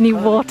that Disney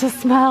water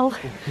smell,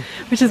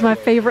 which is my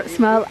favourite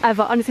smell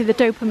ever. Honestly, the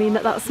dopamine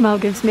that smell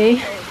gives me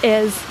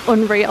is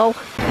unreal.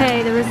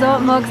 Okay, the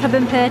resort mugs have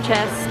been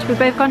purchased. We've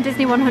both gone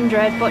Disney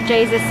 100, but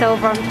Jay's is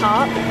silver on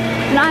top.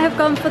 And I have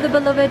gone for the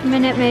beloved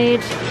Minute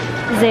Maid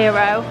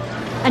Zero.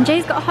 And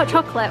Jay's got a hot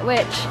chocolate, which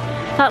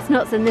That's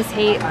nuts in this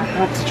heat. I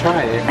had to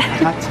try it. I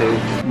had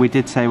to. We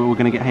did say we were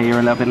going to get here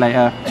a little bit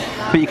later,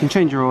 but you can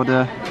change your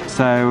order,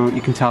 so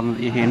you can tell them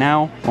that you're here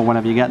now or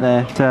whenever you get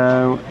there.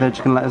 So they're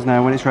just going to let us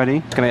know when it's ready.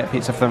 Just going to get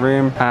pizza for the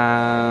room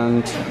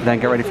and then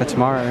get ready for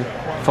tomorrow.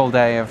 Full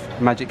day of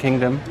Magic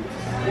Kingdom.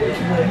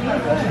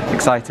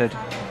 Excited.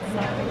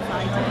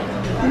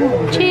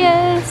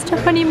 Cheers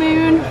to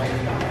honeymoon.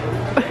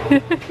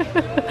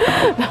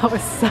 That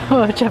was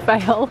such a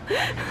fail.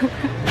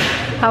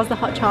 How's the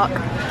hot choc?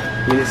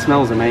 I mean, it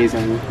smells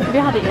amazing. Have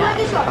you had it yet?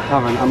 I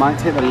haven't. I might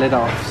take the lid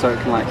off so it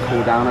can like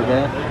cool down a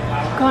bit.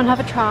 Go on, have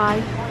a try.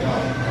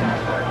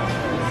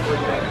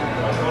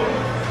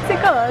 Is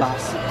it good?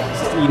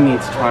 You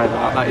need to try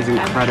that. That is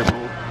incredible.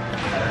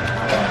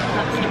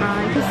 Let's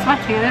try. I'm just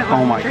sweating, I don't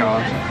want Oh my to drink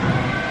god. it.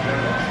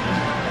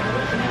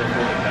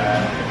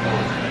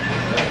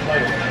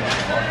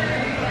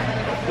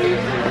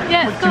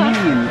 Yeah, it's good.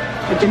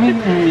 What do you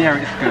mean? Yeah,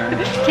 it's good.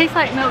 It tastes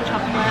like milk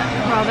chocolate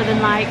rather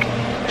than like,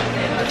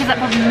 it tastes like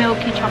probably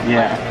milky chocolate.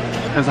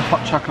 Yeah. As a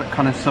hot chocolate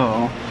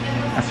connoisseur,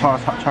 as far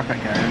as hot chocolate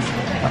goes,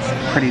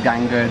 that's pretty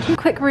dang good.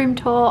 Quick room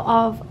tour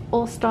of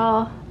All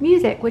Star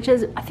Music, which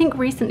has I think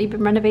recently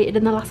been renovated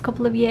in the last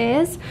couple of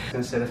years. I was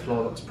going to say the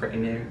floor looks pretty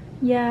new.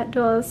 Yeah, it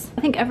does.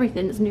 I think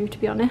everything's new, to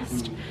be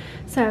honest.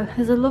 So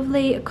there's a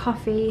lovely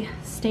coffee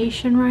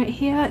station right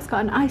here. It's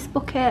got an ice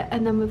bucket,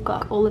 and then we've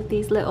got all of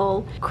these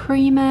little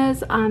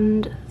creamers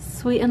and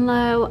Sweet and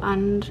Low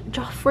and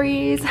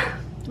Joffrey's.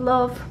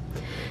 Love.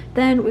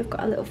 Then we've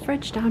got a little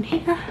fridge down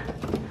here.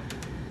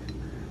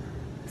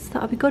 So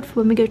that'll be good for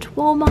when we go to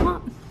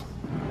Walmart.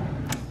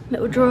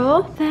 Little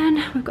drawer.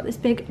 Then we've got this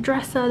big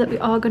dresser that we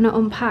are going to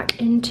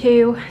unpack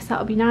into, so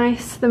that'll be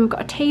nice. Then we've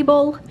got a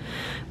table,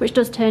 which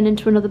does turn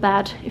into another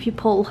bed if you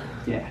pull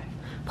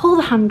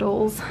the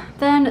handles.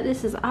 Then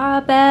this is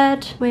our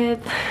bed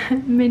with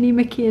Minnie,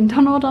 Mickey and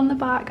Donald on the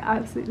back. I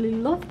absolutely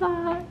love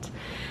that.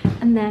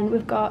 And then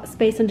we've got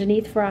space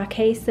underneath for our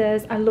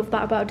cases. I love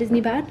that about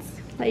Disney beds.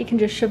 Like you can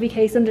just shove your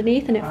case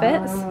underneath and it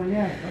fits. Oh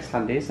yeah, that's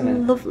handy, isn't it?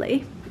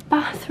 Lovely.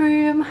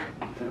 Bathroom.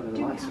 I don't know where the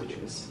light switch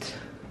is.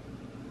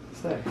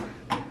 So.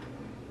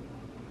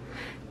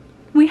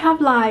 We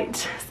have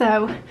light,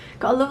 so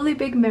got a lovely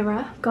big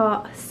mirror,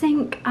 got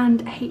sink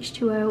and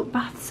H2O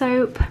bath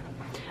soap.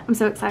 I'm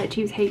so excited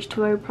to use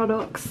H2O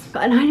products.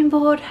 Got an ironing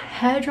board,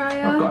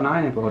 hairdryer. I've got an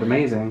ironing board,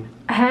 amazing.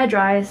 A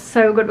hairdryer is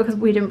so good because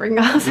we didn't bring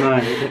ours. No,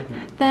 you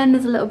didn't. Then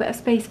there's a little bit of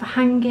space for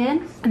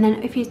hanging. And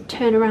then if you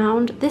turn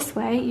around this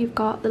way, you've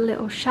got the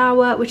little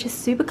shower, which is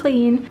super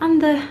clean,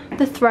 and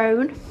the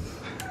throne.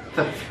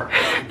 The throne.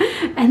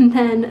 And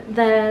then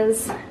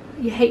there's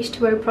your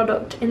H2O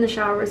product in the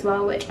shower as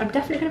well, which I'm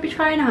definitely going to be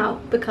trying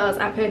out because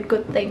I've heard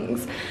good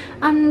things.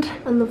 And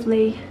a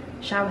lovely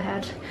shower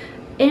head.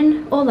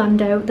 In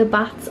Orlando, the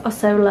baths are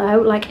so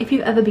low. Like, if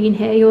you've ever been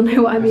here, you'll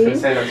know what I mean. I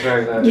was gonna say that's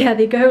very low. Yeah,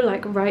 they go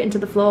like right into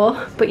the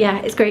floor. But yeah,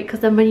 it's great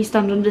because then when you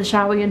stand under the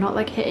shower, you're not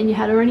like hitting your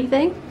head or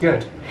anything.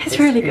 Good. It's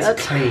really good.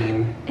 It's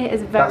clean. It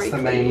is very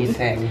clean. That's the main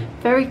thing.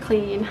 Very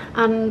clean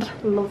and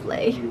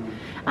lovely.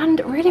 And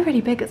really,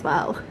 really big as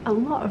well. A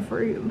lot of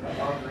room. A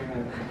lot of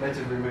room, loads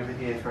of room over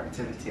here for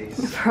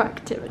activities. For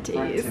activities.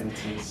 For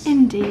activities.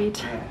 Indeed.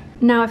 Yeah.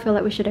 Now I feel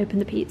like we should open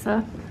the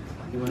pizza.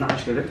 We've not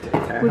actually looked at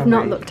it yet, We've have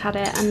not we? looked at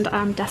it and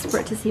I'm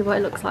desperate to see what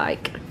it looks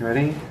like. You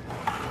ready?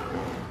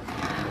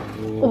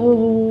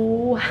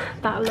 Oh,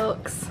 that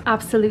looks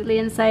absolutely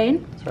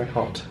insane. It's very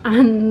hot.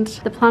 And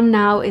the plan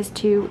now is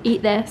to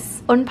eat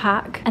this,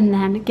 unpack, and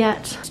then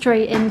get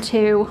straight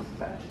into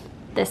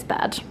this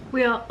bed.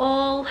 We are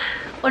all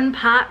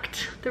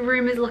unpacked. The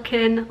room is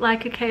looking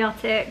like a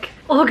chaotic,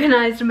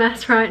 organised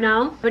mess right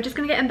now. We're just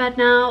gonna get in bed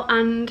now,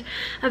 and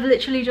I've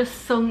literally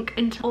just sunk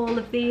into all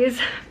of these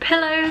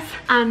pillows,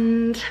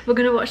 and we're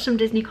gonna watch some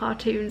Disney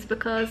cartoons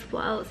because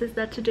what else is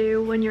there to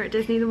do when you're at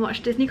Disney than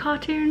watch Disney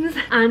cartoons?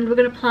 And we're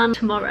gonna plan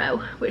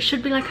tomorrow, which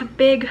should be like a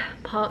big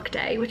park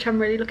day, which I'm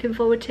really looking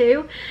forward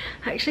to.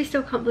 I actually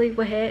still can't believe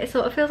we're here. It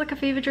sort of feels like a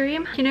fever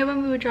dream. You know,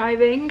 when we were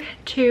driving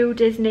to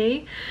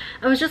Disney,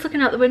 I was just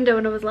looking out the window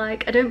and I was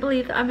like, I don't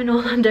believe that I'm in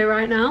Orlando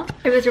right now.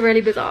 It was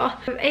really bizarre.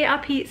 We ate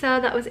our pizza,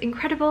 that was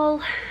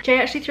incredible. Jay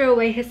actually threw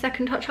away his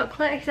second hot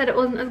chocolate. He said it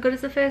wasn't as good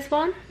as the first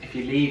one. If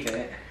you leave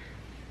it,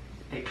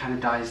 it kind of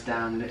dies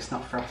down and it's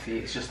not frothy.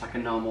 It's just like a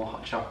normal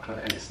hot chocolate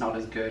and it's not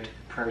as good.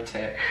 Pro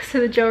tip. So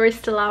the jury's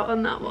still out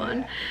on that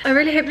one. I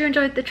really hope you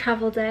enjoyed the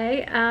travel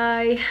day.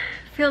 I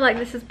feel like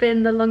this has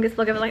been the longest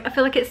vlog ever. Like, I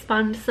feel like it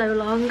spanned so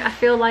long. I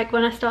feel like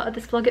when I started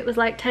this vlog it was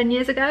like 10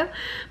 years ago,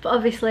 but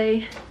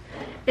obviously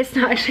it's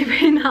not actually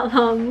been that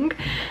long.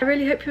 I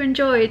really hope you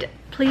enjoyed.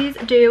 Please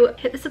do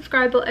hit the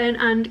subscribe button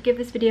and give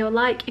this video a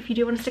like if you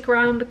do want to stick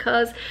around,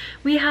 because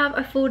we have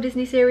a full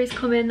Disney series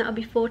coming. That'll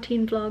be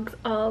 14 vlogs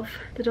of,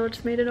 the door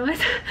just made a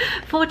noise,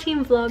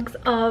 14 vlogs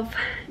of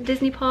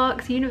Disney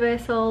parks,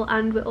 Universal,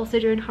 and we're also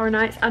doing Horror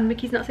Nights and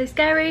Mickey's Not So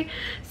Scary.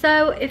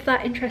 So if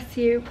that interests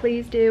you,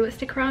 please do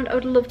stick around. I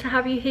would love to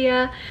have you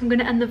here. I'm going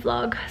to end the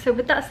vlog. So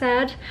with that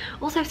said,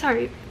 also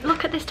sorry,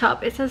 look at this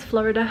top, it says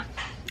Florida.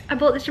 I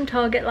bought this from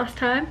Target last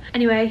time.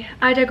 Anyway,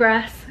 I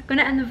digress.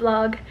 gonna end the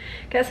vlog,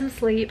 get some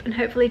sleep, and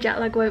hopefully jet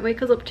lag won't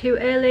wake us up too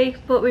early,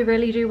 but we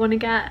really do want to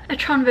get a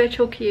Tron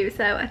virtual queue,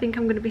 so I think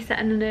I'm going to be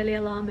setting an early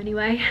alarm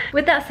anyway.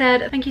 With that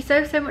said, thank you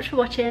so much for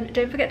watching.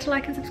 Don't forget to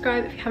like and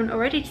subscribe if you haven't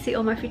already to see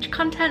all my future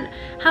content.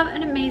 Have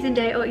an amazing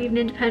day or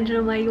evening depending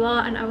on where you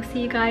are, and I will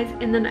see you guys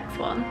in the next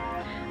one.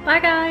 Bye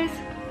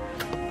guys!